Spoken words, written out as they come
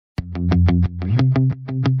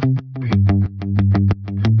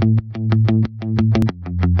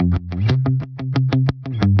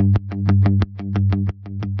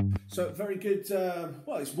good,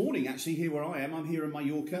 well, it's morning actually here where I am. I'm here in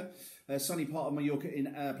Mallorca, sunny part of Mallorca in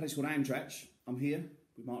a place called Andrach. I'm here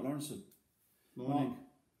with Mark Lawrenson. Morning. Mark,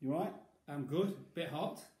 you all right? I'm good. Bit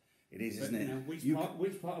hot. It is, isn't it? You know,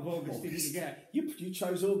 which part of August did you get? You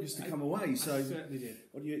chose August to come away, so I certainly did.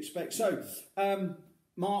 What do you expect? So,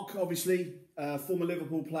 Mark, obviously, former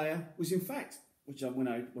Liverpool player, was in fact, which when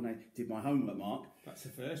I did my homework, Mark. That's the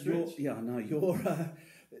first, Rich. Yeah, I know. You're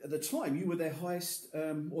at the time you were their highest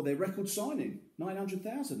or their record signing,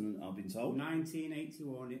 900,000. I've been told.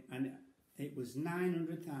 1981, and it was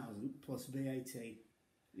 900,000 plus VAT.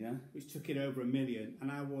 Yeah. Which took it over $1 million, and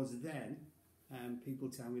I was then. People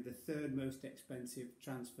tell me the third most expensive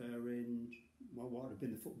transfer in what would have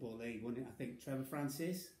been the Football League, wasn't it? I think Trevor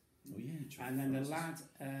Francis. Oh yeah, Trevor Francis.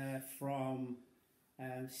 The lad from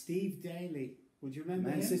Steve Daly. Would you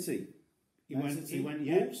remember Man him? City. He went.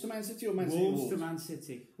 Wolves to Man City or Man City? Wolves to Man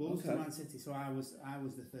City. Wolves okay. to Man City. So I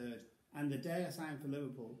was the third. And the day I signed for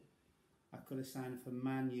Liverpool, I could have signed for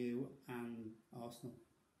Man U and Arsenal.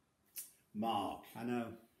 Mark, I know.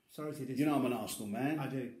 Sorry to disappoint. You know I'm an Arsenal man. I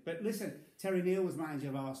do. But listen, Terry Neal was manager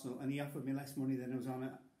of Arsenal and he offered me less money than I was on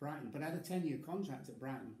at Brighton. But I had a 10-year contract at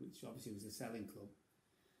Brighton, which obviously was a selling club.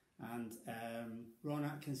 And Ron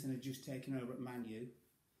Atkinson had just taken over at Man U.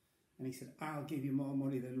 And he said, I'll give you more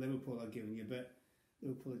money than Liverpool are giving you. But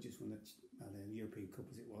Liverpool had just won the European Cup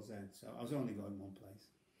as it was then. So I was only going one place.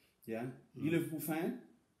 Yeah. You a Liverpool fan?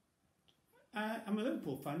 I'm a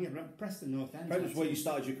Liverpool fan, yeah, Preston North End. That's where you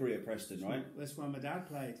started your career at Preston, right? That's where my dad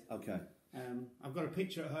played. Okay. I've got a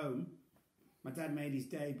picture at home. My dad made his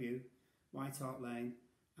debut, White Hart Lane,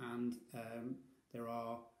 and there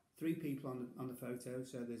are 3 people on the photo.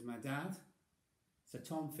 So there's my dad, Sir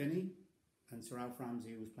Tom Finney, and Sir Alf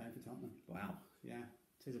Ramsey, who was playing for Tottenham. Wow. Yeah,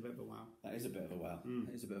 it is a bit of a wow. That is a bit of a wow.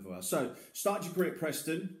 That is a bit of a wow. So, started your career at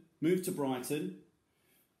Preston, moved to Brighton,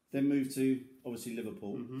 then moved to, obviously,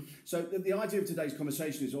 Liverpool. So the idea of today's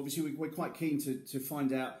conversation is, obviously, we're quite keen to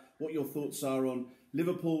find out what your thoughts are on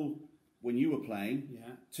Liverpool when you were playing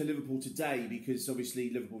to Liverpool today, because, obviously,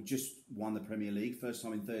 Liverpool just won the Premier League, first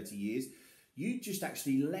time in 30 years. You just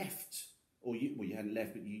actually left, or you hadn't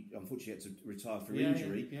left, but you unfortunately had to retire through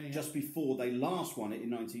injury just before they last won it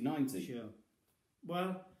in 1990. Sure.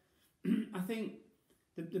 Well, I think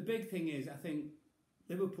the big thing is, I think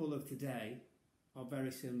Liverpool of today are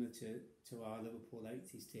very similar to our Liverpool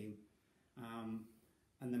 80s team,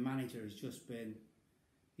 and the manager has just been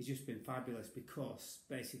fabulous, because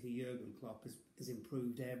basically Jurgen Klopp has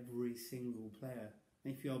improved every single player.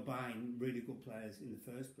 And if you're buying really good players in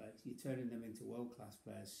the first place, you're turning them into world-class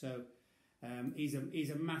players. So he's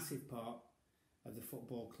a massive part of the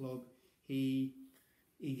football club.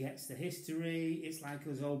 He gets the history. It's like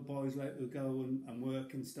us old boys who go and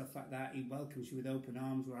work and stuff like that. He welcomes you with open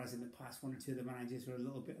arms, whereas in the past, one or two of the managers were a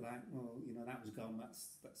little bit like, well, you know, that was gone.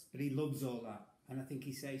 That's. But he loves all that. And I think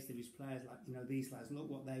he says to his players, like, you know, these lads, look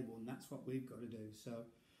what they won. That's what we've got to do. So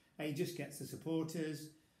he just gets the supporters,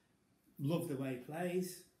 love the way he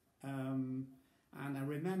plays. And I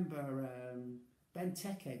remember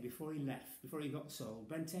Benteke, before he left, before he got sold,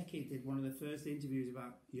 Benteke did one of the first interviews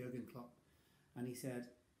about Jurgen Klopp. And he said,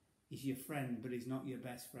 he's your friend, but he's not your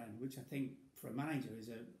best friend, which I think for a manager is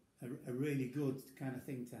a really good kind of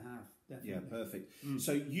thing to have. Definitely. Yeah, perfect.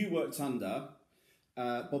 So you worked under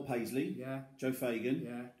Bob Paisley, Joe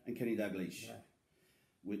Fagan, and Kenny Dalglish,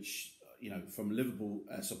 which, you know, from Liverpool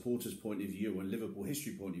supporters' point of view and Liverpool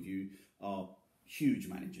history point of view, are huge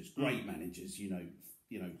managers, great managers. You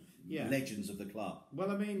know, legends of the club.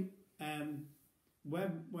 Well, I mean,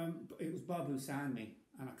 when it was Bob who signed me.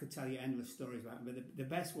 And I could tell you endless stories about him, but the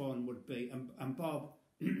best one would be, and Bob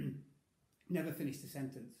never finished a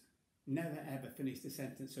sentence. Never ever finished a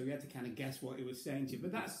sentence, so you had to kind of guess what he was saying to you.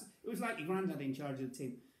 But it was like your granddad in charge of the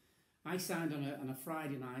team. I signed on a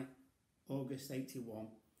Friday night, August 81,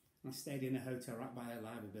 and I stayed in a hotel right by the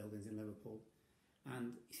library buildings in Liverpool.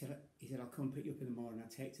 And he said, I'll come pick you up in the morning, I'll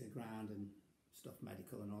take you to the ground and stuff,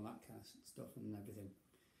 medical and all that kind of stuff and everything.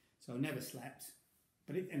 So I never slept.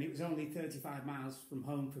 But it was only 35 miles from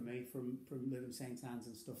home for me, from living St Anne's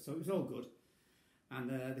and stuff, so it was all good. And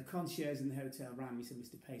the concierge in the hotel rang me, said,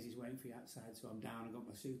 Mr. Paisley's waiting for you outside, so I'm down, I got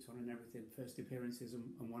my suit on and everything, first appearances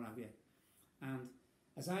and what have you. And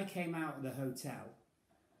as I came out of the hotel,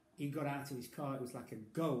 he got out of his car, it was like a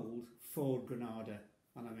gold Ford Granada,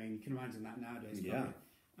 and I mean, you can imagine that nowadays, yeah.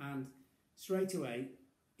 And straight away,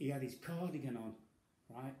 he had his cardigan on,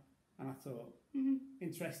 right? And I thought,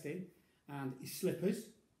 interesting. And his slippers,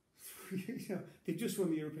 you know, they just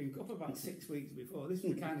won the European Cup about 6 weeks before. This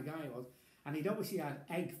is the kind of guy he was. And he'd obviously had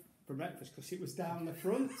egg for breakfast because it was down the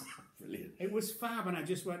front. Brilliant. It was fab, and I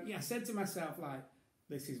just went, I said to myself, like,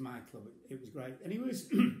 this is my club. It was great, and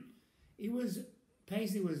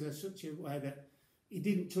Paisley was such a way that he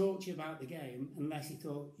didn't talk to you about the game unless he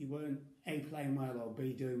thought you weren't A, playing well, or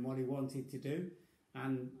B, doing what he wanted to do.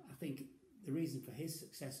 And I think the reason for his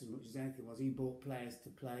success as much as anything was he brought players to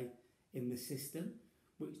play in the system,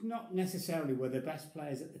 which not necessarily were the best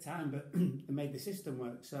players at the time, but they made the system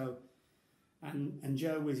work. So, and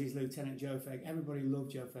Joe was his lieutenant, Joe Fagan. Everybody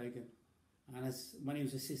loved Joe Fagan. And when he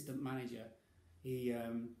was assistant manager,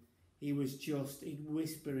 he was just, he'd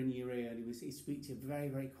whisper in your ear, and he'd speak to you very,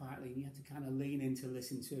 very quietly, and you had to kind of lean in to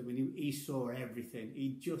listen to him, and he saw everything.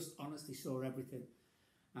 He just honestly saw everything.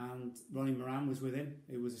 And Ronnie Moran was with him.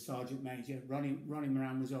 He was a sergeant major. Ronnie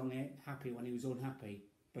Moran was only happy when he was unhappy,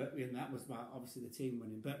 but that was obviously the team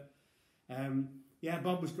winning. But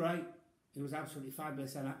Bob was great. It was absolutely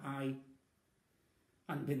fabulous, and I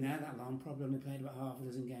hadn't been there that long. Probably only played about half a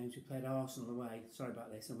dozen games. We played Arsenal away. Sorry about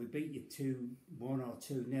this, and we beat you 2-1 or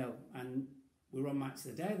 2-0, and we were on Match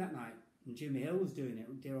of the Day that night. And Jimmy Hill was doing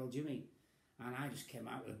it, dear old Jimmy. And I just came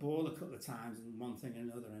out with a ball a couple of times and one thing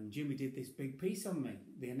and another. And Jimmy did this big piece on me,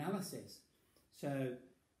 the analysis. So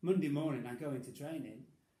Monday morning I go into training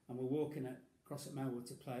and we're walking across at Melwood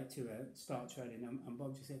to start training. And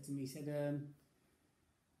Bob just said to me, he said,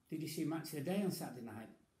 did you see Match of the Day on Saturday night?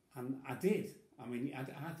 And I did. I mean,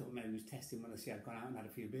 I thought maybe he was testing when I see I'd gone out and had a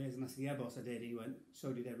few beers. And I said, yeah, boss, I did. And he went,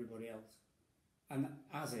 so did everybody else. And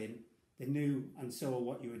as in, they knew and saw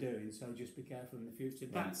what you were doing, so just be careful in the future.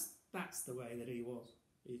 That's the way that he was.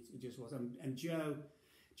 It just was. And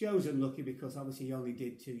Joe's unlucky because obviously he only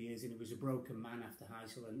did 2 years and he was a broken man after high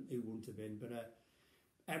school, and he wouldn't have been. But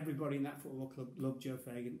everybody in that football club loved Joe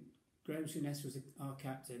Fagan. Graham Souness was our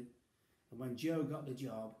captain, and when Joe got the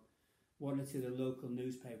job, one or two of the local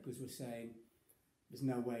newspapers were saying there's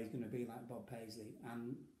no way he's going to be like Bob Paisley.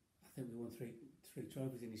 And I think we won three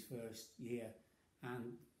trophies in his first year.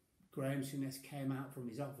 And Graham Souness came out from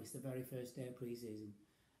his office the very first day of pre-season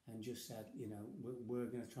and just said, we're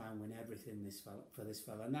going to try and win everything for this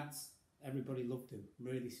fella. And everybody loved him,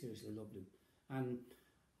 really seriously loved him. And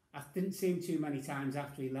I didn't see him too many times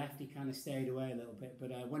after he left. He kind of stayed away a little bit.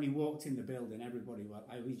 But when he walked in the building, everybody,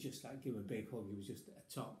 I was just like, give him a big hug. He was just a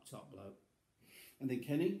top bloke. And then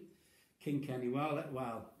Kenny? King Kenny,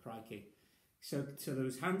 well, crikey. So there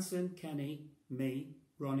was Hanson, Kenny, me,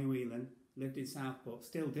 Ronnie Whelan, lived in Southport,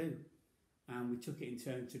 still do. And we took it in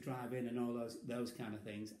turn to drive in and all those kind of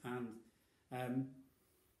things. And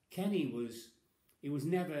Kenny was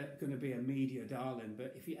never going to be a media darling,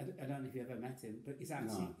 but I don't know if you ever met him, but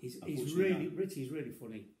he's really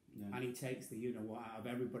funny. Yeah. And he takes the you-know-what out of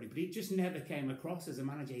everybody. But he just never came across as a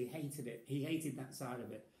manager. He hated it. He hated that side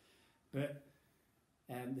of it. But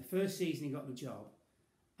the first season he got the job,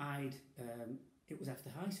 it was after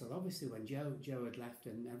Heysel, obviously, when Joe had left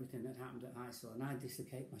and everything that happened at Heysel, and I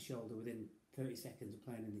dislocated my shoulder within 30 seconds of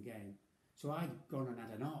playing in the game. So I'd gone and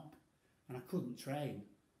had an op, and I couldn't train.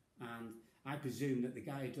 And I presumed that the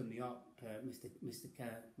guy who'd done the op, Mr.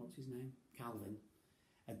 What's his name? Calvin,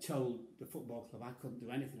 had told the football club I couldn't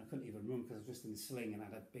do anything. I couldn't even run because I was just in the sling and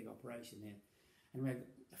had a big operation here. And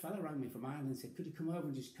a fella rang me from Ireland and said, could you come over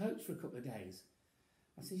and just coach for a couple of days?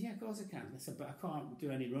 I said, yeah, of course I can. I said, but I can't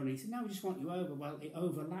do any running. He said, no, we just want you over. Well, it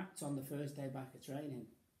overlapped on the first day back of training.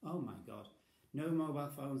 Oh, my God. No mobile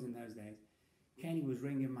phones in those days. Kenny was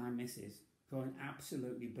ringing my missus, going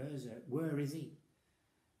absolutely berserk. Where is he?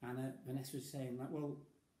 And Vanessa was saying, well,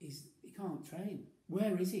 he can't train.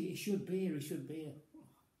 Where is he? He should be here. He should be here.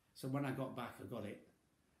 So when I got back, I got it.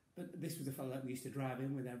 But this was the fellow that we used to drive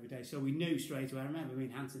in with every day. So we knew straight away. I remember me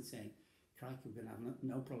and Hanson saying, crikey, we're going to have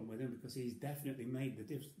no problem with him because he's definitely made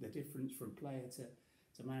the difference from player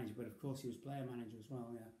to manager. But of course, he was player manager as well.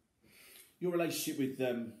 Yeah. Your relationship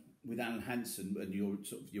with Alan Hansen and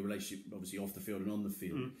your relationship, obviously off the field and on the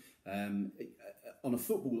field, on a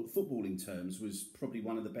footballing terms, was probably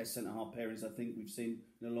one of the best centre half pairings I think we've seen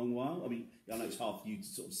in a long while. I mean, I know it's hard for you to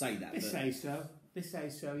sort of say that. They say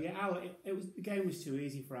so. Yeah, Al. The game was too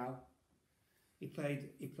easy for Al. He played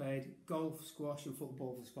golf, squash, and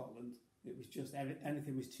football for Scotland. It was just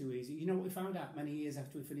anything was too easy. You know what we found out many years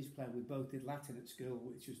after we finished playing? We both did Latin at school,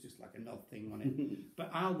 which was just like an odd thing on it.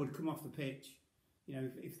 But Al would come off the pitch. You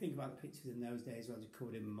know, if you think about the pitches in those days, I was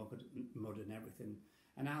covered in mud and everything.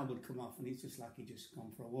 And Al would come off, and he's just like he'd just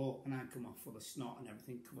gone for a walk, and I'd come off full of snot and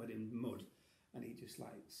everything, covered in mud, and he'd just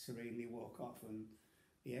like serenely walk off. And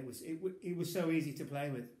yeah, it was so easy to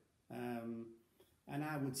play with. And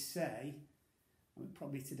I would say,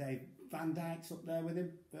 probably today, Van Dijk's up there with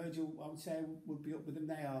him. Virgil, I would say, would be up with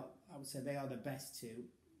him. I would say they are the best two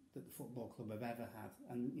that the football club have ever had,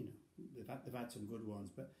 and you know they've had some good ones.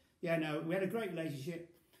 But yeah, no, we had a great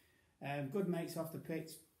relationship. Good mates off the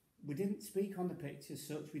pitch. We didn't speak on the pitch as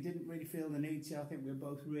such. We didn't really feel the need to. I think we were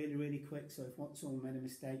both really, really quick. So if someone made a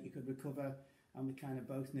mistake, you could recover, and we kind of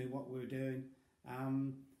both knew what we were doing.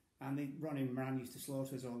 Ronnie and Moran used to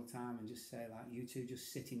slaughter us all the time and just say, like, you two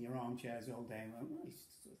just sit in your armchairs all day. And went, well,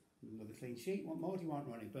 it's another clean sheet. What more do you want,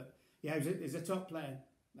 Ronnie? But yeah, he's a top player,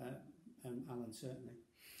 Alan, certainly.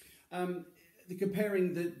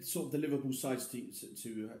 Comparing the sort of the Liverpool sides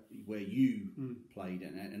to where you played,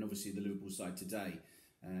 and obviously the Liverpool side today,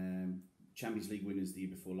 Champions League winners the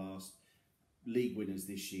year before last, league winners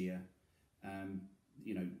this year.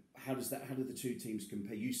 How do the two teams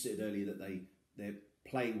compare? You said earlier that they're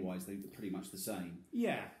playing wise they're pretty much the same.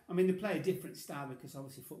 Yeah, I mean they play a different style because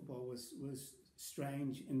obviously football was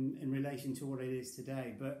strange in relation to what it is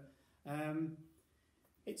today. But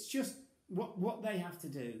it's just what they have to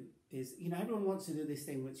do is, everyone wants to do this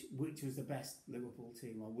thing which was the best Liverpool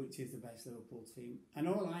team or which is the best Liverpool team. And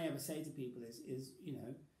all I ever say to people is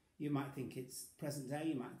you might think it's present day,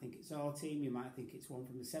 you might think it's our team, you might think it's one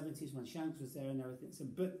from the 70s when Shanks was there and everything. So,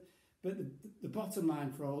 but the bottom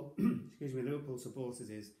line for all Liverpool supporters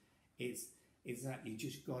is that you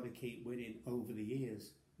just got to keep winning over the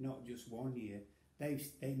years, not just 1 year.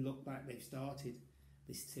 They look like they've started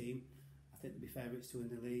this team. I think they'll be favourites to win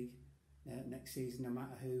the league next season, no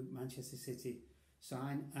matter who Manchester City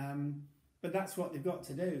sign. But that's what they've got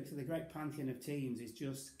to do. So the great pantheon of teams is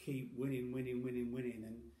just keep winning.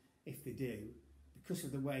 And if they do, because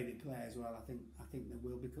of the way they play as well, I think they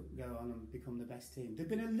will go on and become the best team. They've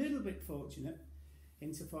been a little bit fortunate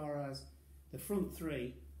insofar as the front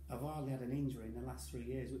three have hardly had an injury in the last 3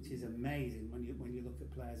 years, which is amazing when you look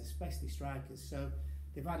at players, especially strikers. So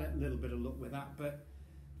they've had a little bit of luck with that, but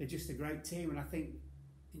they're just a great team. And I think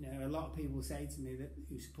a lot of people say to me that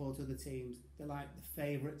who support other teams, they're like the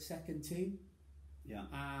favourite second team. Yeah.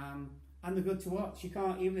 And they're good to watch. You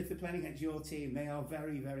can't, even if they're playing against your team, they are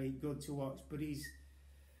very, very good to watch. But he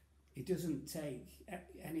doesn't take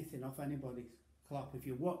anything off anybody's Klopp. If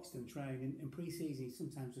you watch them train in pre-season, he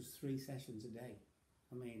sometimes does 3 sessions a day.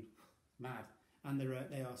 I mean, mad. And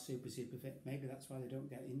they are super fit. Maybe that's why they don't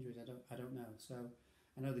get injuries. I don't know. So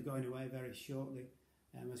I know they're going away very shortly.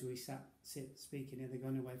 As we sit speaking here, they're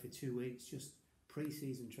going away for 2 weeks, just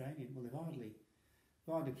pre-season training. Well, they've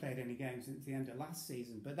hardly played any games since the end of last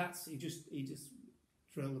season. But he just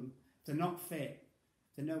drilled them. If they're not fit,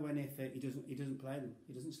 they're nowhere near fit. He doesn't play them.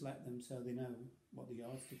 He doesn't select them, so they know what the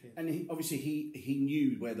yardstick is. And he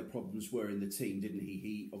knew where the problems were in the team, didn't he?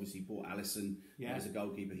 He obviously bought Alisson as a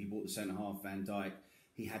goalkeeper. He bought the centre half, Van Dijk.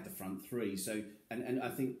 He had the front three. So and I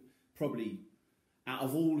think probably out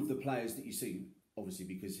of all of the players that you see, obviously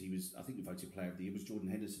because he was, I think the voted player of the year was Jordan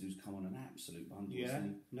Henderson, who's come on an absolute bundle. Yeah,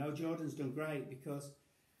 no, Jordan's done great because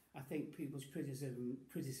I think people's criticism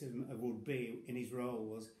would be in his role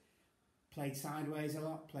was played sideways a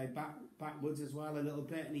lot, played backwards as well a little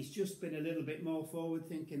bit, and he's just been a little bit more forward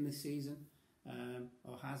thinking this season,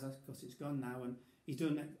 or has, because it's gone now, and he's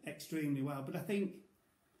done extremely well. But I think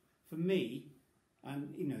for me,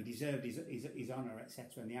 and he deserved his honour,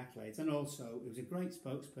 etc., and the accolades, and also he was a great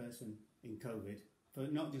spokesperson in COVID, for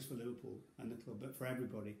not just for Liverpool and the club, but for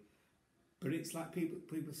everybody. But it's like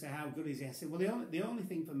people say, how good is he? I say, well, the only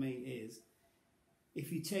thing for me is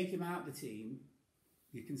if you take him out of the team,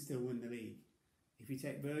 you can still win the league. If you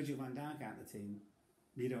take Virgil van Dijk out of the team,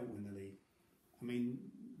 you don't win the league. I mean,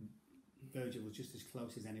 Virgil was just as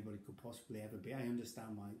close as anybody could possibly ever be. I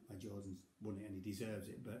understand why Jordan's won it and he deserves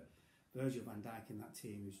it, but Virgil van Dijk in that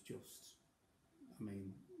team is just,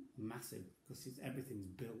 massive, because everything's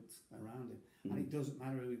built around him. And it doesn't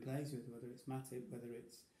matter who he plays with, whether it's Matip, whether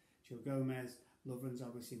it's Joe Gomez. Lovren's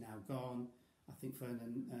obviously now gone. I think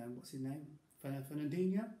what's his name?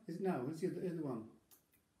 Fernandinho? Who's the other one?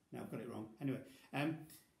 No, I've got it wrong. Anyway,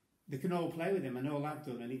 they can all play with him, and all I've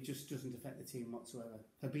done, and it just doesn't affect the team whatsoever.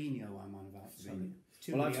 Fabinho, I'm on about. Sorry.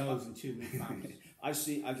 Too many O's and too many fans.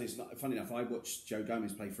 Funny enough, I watched Joe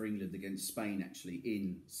Gomez play for England against Spain, actually,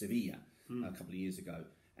 in Sevilla a couple of years ago,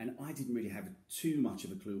 and I didn't really have too much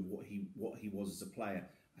of a clue of what he was as a player.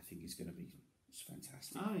 I think he's going to be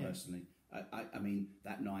fantastic, personally. I mean,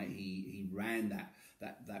 that night he ran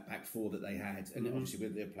that back four that they had, and obviously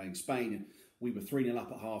they're playing Spain, and we were 3-0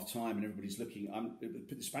 up at half time, and everybody's looking.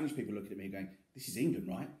 The Spanish people looking at me going, "This is England,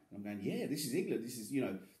 right?" And I'm going, "Yeah, this is England. This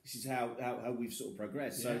is how we've sort of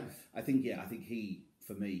progressed." Yeah. So I think he,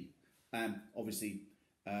 for me, obviously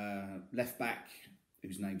left back,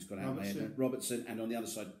 whose name's gone out there, Robertson, and on the other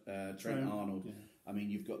side Trent Arnold. Yeah. I mean,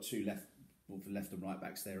 you've got two left and right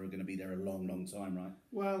backs there who are going to be there a long, long time, right?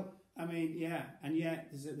 Well, I mean, yeah, and yet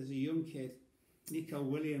there's a young kid, Nico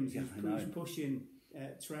Williams, who's pushing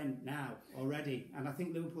Trent now already, and I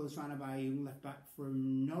think Liverpool is trying to buy a young left back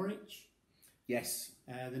from Norwich. Yes.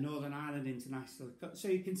 The Northern Ireland International. So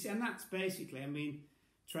you can see, and that's basically, I mean,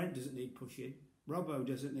 Trent doesn't need pushing, Robbo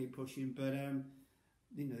doesn't need pushing, but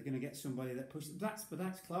you know, they're going to get somebody that pushes. But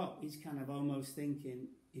that's Klopp. He's kind of almost thinking,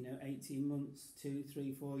 you know, 18 months, 2,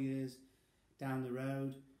 3, 4 years down the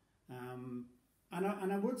road.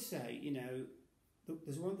 And I would say, you know,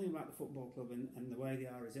 there's one thing about the football club and the way they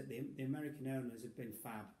are is that the American owners have been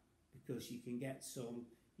fab, because you can get some,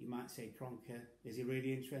 you might say Kroenke, is he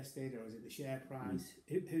really interested, or is it the share price?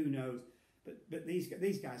 Who knows? But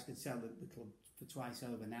these guys could sell the club for twice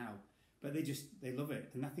over now, but they love it.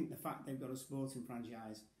 And I think the fact they've got a sporting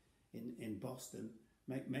franchise in Boston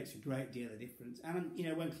makes a great deal of difference. And you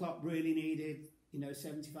know, when Klopp really needed, you know,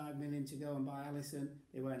 75 million to go and buy Alisson,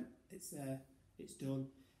 they went, it's there, it's done.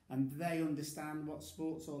 And they understand what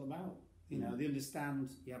sport's all about. You know, they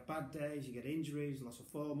understand you have bad days, you get injuries, loss of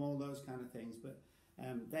form, all those kind of things. But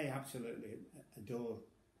they absolutely adore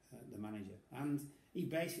the manager. And he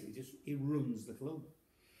basically he runs the club.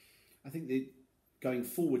 I think that going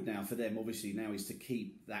forward now for them, obviously now, is to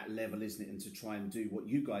keep that level, isn't it? And to try and do what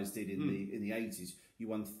you guys did in the 80s. You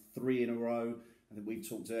won 3 in a row. I think we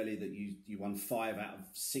talked earlier that you won 5 out of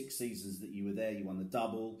 6 seasons that you were there. You won the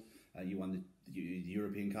double. You won the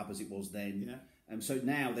European Cup as it was then. Yeah. So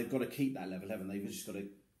now they've got to keep that level, haven't they? They've just got to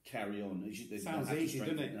carry on. Sounds easy,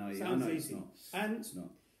 doesn't it? No, Sounds easy. It's not.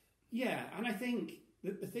 Yeah, and I think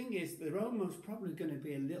the thing is, they're almost probably going to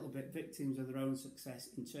be a little bit victims of their own success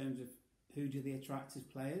in terms of who do they attract as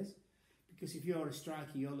players. Because if you're a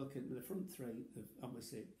striker, you're looking at the front three of,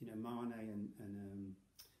 obviously, you know, Mane and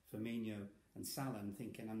Firmino and Salah, and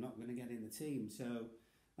thinking, I'm not going to get in the team. So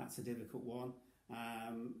that's a difficult one.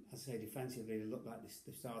 As I say, defensively, they look like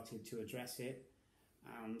they've started to address it.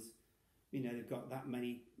 And, you know, they've got that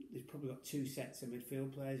many, they've probably got 2 sets of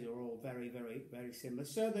midfield players who are all very, very, very similar.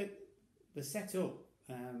 So that the setup,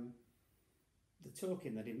 they're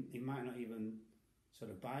talking that he might not even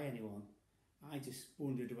sort of buy anyone. I just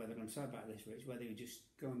wondered whether, I'm sorry about this, Rich, whether you just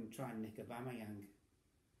go and try and nick a Aubameyang.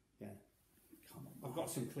 Yeah. Come on, I've got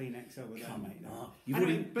some Kleenex over there, mate.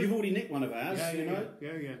 You've already nicked one of ours, you know?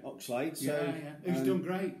 Yeah. Oxlade. So, who's done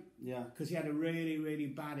great. Yeah. Because he had a really, really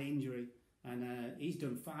bad injury. And he's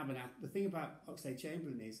done fab. And the thing about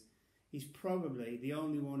Oxlade-Chamberlain is he's probably the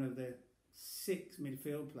only one of the 6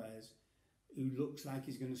 midfield players who looks like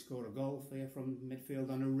he's going to score a goal for you from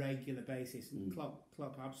midfield on a regular basis. And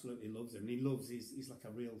Klopp absolutely loves him. And he loves, he's like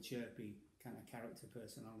a real chirpy kind of character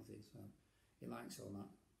personality. So he likes all that.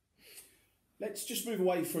 Let's just move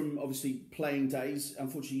away from, obviously, playing days.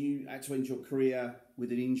 Unfortunately, you had to end your career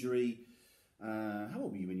with an injury. How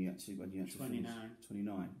old were you when you had to 29. Finish?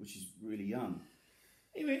 29, which is really young.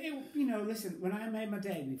 You know, listen, when I made my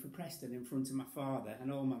debut for Preston in front of my father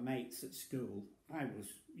and all my mates at school,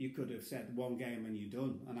 you could have said 1 game and you're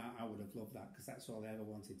done, and I would have loved that, because that's all I ever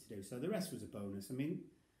wanted to do. So the rest was a bonus. I mean,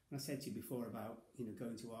 when I said to you before about, you know,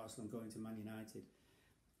 going to Arsenal and going to Man United,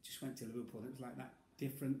 just went to Liverpool. It was like that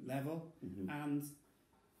different level, and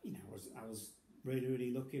you know, I was really,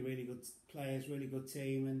 really lucky, really good players, really good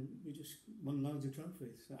team, and we just won loads of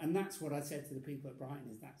trophies. So, and that's what I said to the people at Brighton,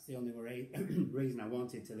 is that's the only reason I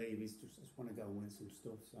wanted to leave, is just want to go and win some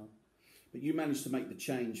stuff. So, but you managed to make the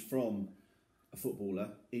change from a footballer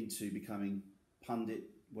into becoming pundit,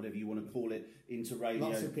 whatever you want to call it, into radio.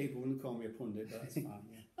 Lots of people wouldn't call me a pundit, but that's fine.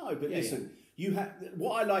 Yeah. No, but listen. You have,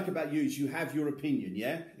 what I like about you is you have your opinion,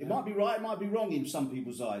 It might be right, it might be wrong in some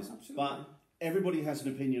people's eyes. Absolutely. But everybody has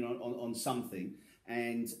an opinion on something.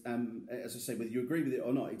 And as I say, whether you agree with it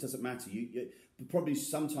or not, it doesn't matter. Probably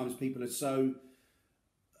sometimes people are so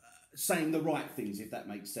saying the right things, if that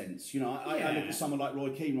makes sense. You know, I look at someone like Roy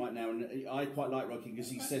Keane right now, and I quite like Roy Keane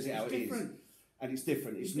because he says it how it is. And it's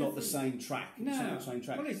different. It's not the same track. No. It's not the same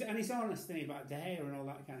track. Well, it's honest thing about De Gea and all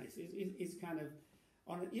that kind of. It's kind of.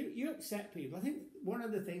 You upset people. I think one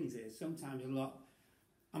of the things is sometimes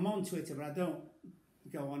I'm on Twitter, but I don't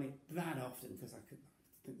go on it that often because I think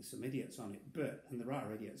there's some idiots on it, and there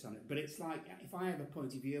are idiots on it. But it's like, if I have a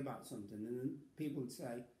point of view about something, and then people would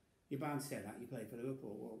say, "You're bound to say that you played for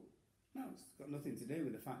Liverpool." Well, no, it's got nothing to do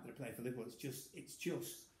with the fact that I play for Liverpool. It's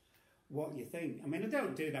just what you think. I mean, I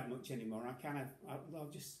don't do that much anymore. I'll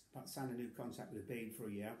just sign a new contract with Bean for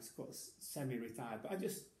a year. I was quite semi-retired, but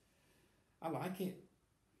I like it.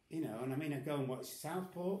 You know, and I mean, I go and watch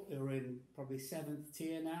Southport, who are in probably 7th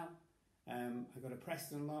tier now. I go to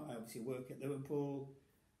Preston a lot. I obviously work at Liverpool.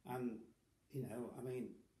 And, you know, I mean,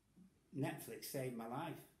 Netflix saved my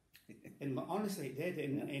life. Honestly, it did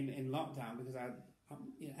in lockdown, because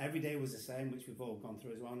you know, every day was the same, which we've all gone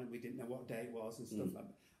through as well, and we didn't know what day it was and stuff like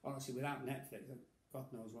that. Honestly, without Netflix,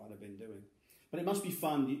 God knows what I'd have been doing. But it must be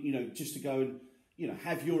fun, just to go and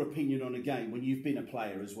have your opinion on a game when you've been a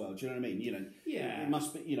player as well. Do you know what I mean? Yeah. It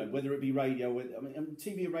must be, whether it be radio.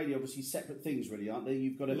 TV and radio, obviously separate things, really, aren't they?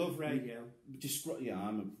 You've got to love radio. I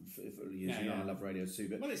love radio too.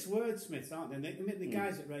 But it's wordsmiths, aren't they? The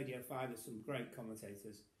guys at Radio 5 are some great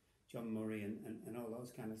commentators, John Murray and all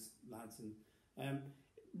those kind of lads. And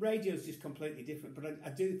radio's just completely different. But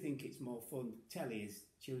I do think it's more fun. Telly is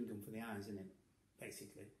chewing gum for the eyes, isn't it?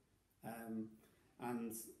 Basically,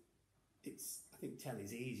 and I think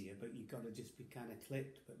telly's easier, but you've got to just be kind of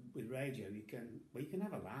clipped. But with radio, you can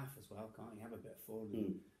have a laugh as well, can't you? Have a bit of fun.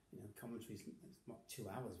 And, commentary's 2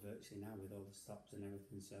 hours virtually now with all the stops and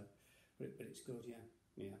everything. So, but it's good, yeah.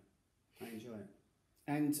 I enjoy it.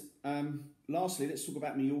 And lastly, let's talk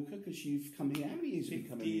about Mallorca, because you've come here. How many years have you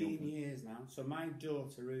come to Mallorca? 15 years now. So my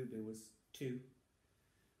daughter Ruby was 2,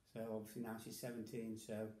 so obviously now she's 17.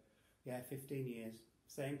 So 15 years,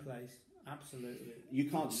 same place. Absolutely. You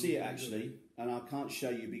can't see it actually, and I can't show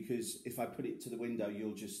you because if I put it to the window,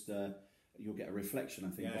 you'll just you'll get a reflection, I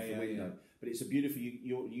think, off the window. Yeah. But it's a beautiful.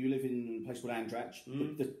 You live in a place called Andratx,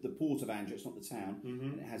 the port of Andratx, not the town,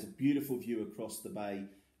 and it has a beautiful view across the bay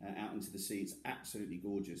out into the sea. It's absolutely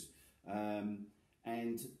gorgeous,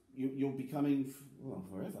 and you'll be coming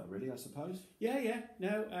forever, really, I suppose.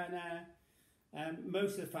 No, and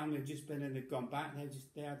most of the family have just been and they've gone back.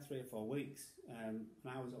 They had 3 or 4 weeks, and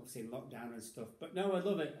I was obviously in lockdown and stuff. But no, I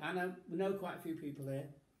love it. I know quite a few people here.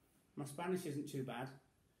 My Spanish isn't too bad.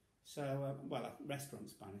 So, restaurant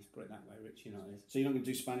Spanish, put it that way, Rich, you know it is. So you're not going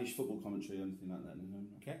to do Spanish football commentary or anything like that? No?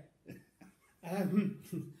 Okay.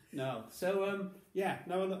 No. So,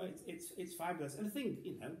 it's fabulous. And I think,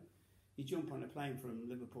 you jump on a plane from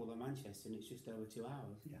Liverpool or Manchester and it's just over 2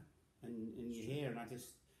 hours. Yeah. And you're here, and I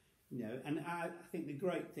just... and I think the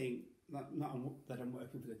great thing, not that I'm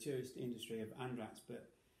working for the tourist industry of Andratx, but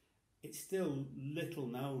it's still little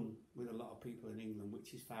known with a lot of people in England,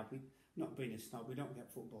 which is fab. Not being a snob, we don't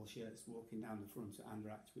get football shirts walking down the front at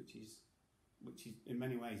Andratx, which is in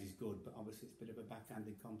many ways is good, but obviously it's a bit of a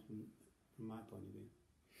backhanded compliment from my point of view.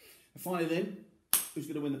 And finally then, who's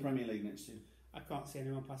going to win the Premier League next year? I can't see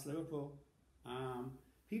anyone past Liverpool.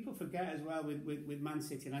 People forget as well with Man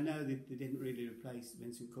City, and I know they didn't really replace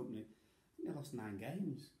Vincent Kompany. I think they lost 9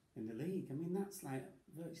 games in the league. I mean, that's like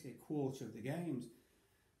virtually a quarter of the games.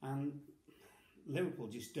 And Liverpool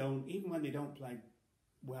just don't, even when they don't play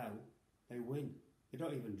well, they win. They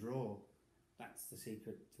don't even draw. That's the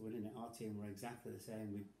secret to winning it. Our team were exactly the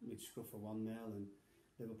same. We'd scruff a 1-0 and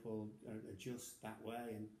Liverpool are just that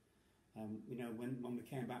way. And, when we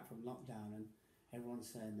came back from lockdown and everyone's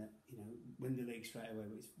saying that, win the league straight away,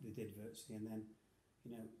 which they did virtually, and then,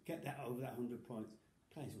 get that over that 100 points.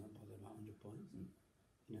 Players weren't bothered about 100 points.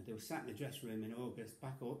 They were sat in the dressing room in August,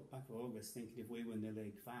 back of August, thinking if we win the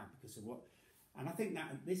league, fab, because of what... And I think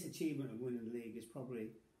that this achievement of winning the league is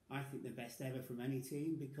probably, I think, the best ever from any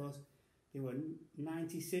team, because they were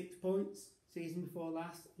 96 points season before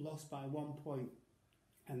last, lost by 1 point,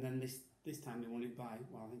 and then this time they won it by, I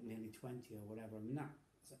think nearly 20 or whatever. I mean,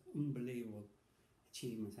 that's an unbelievable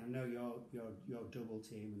achievement. I know your double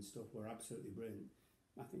team and stuff were absolutely brilliant.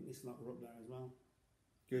 I think this lot were up there as well.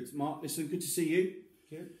 Good. Mark, listen, good to see you.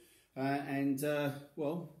 Good.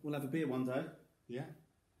 We'll have a beer one day. Yeah.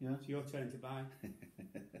 It's your turn to buy.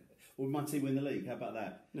 Will my team win the league? How about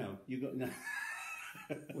that? No. No.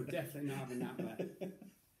 We're definitely not having that bet.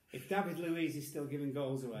 If David Luiz is still giving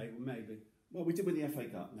goals away, well, maybe. Well, we did win the FA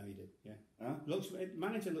Cup. No, you did. Yeah. Huh?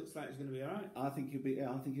 Manager looks like he's going to be all right. I think he'll be.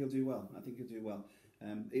 Yeah, I think he'll do well.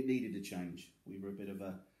 It needed a change. We were a bit of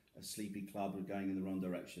a sleepy club and going in the wrong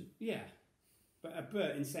direction. Yeah.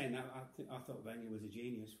 But in saying that, I thought Wenger was a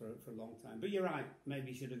genius for a long time. But you're right.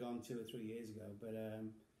 Maybe he should have gone 2 or 3 years ago. But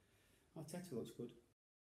Arteta looks good.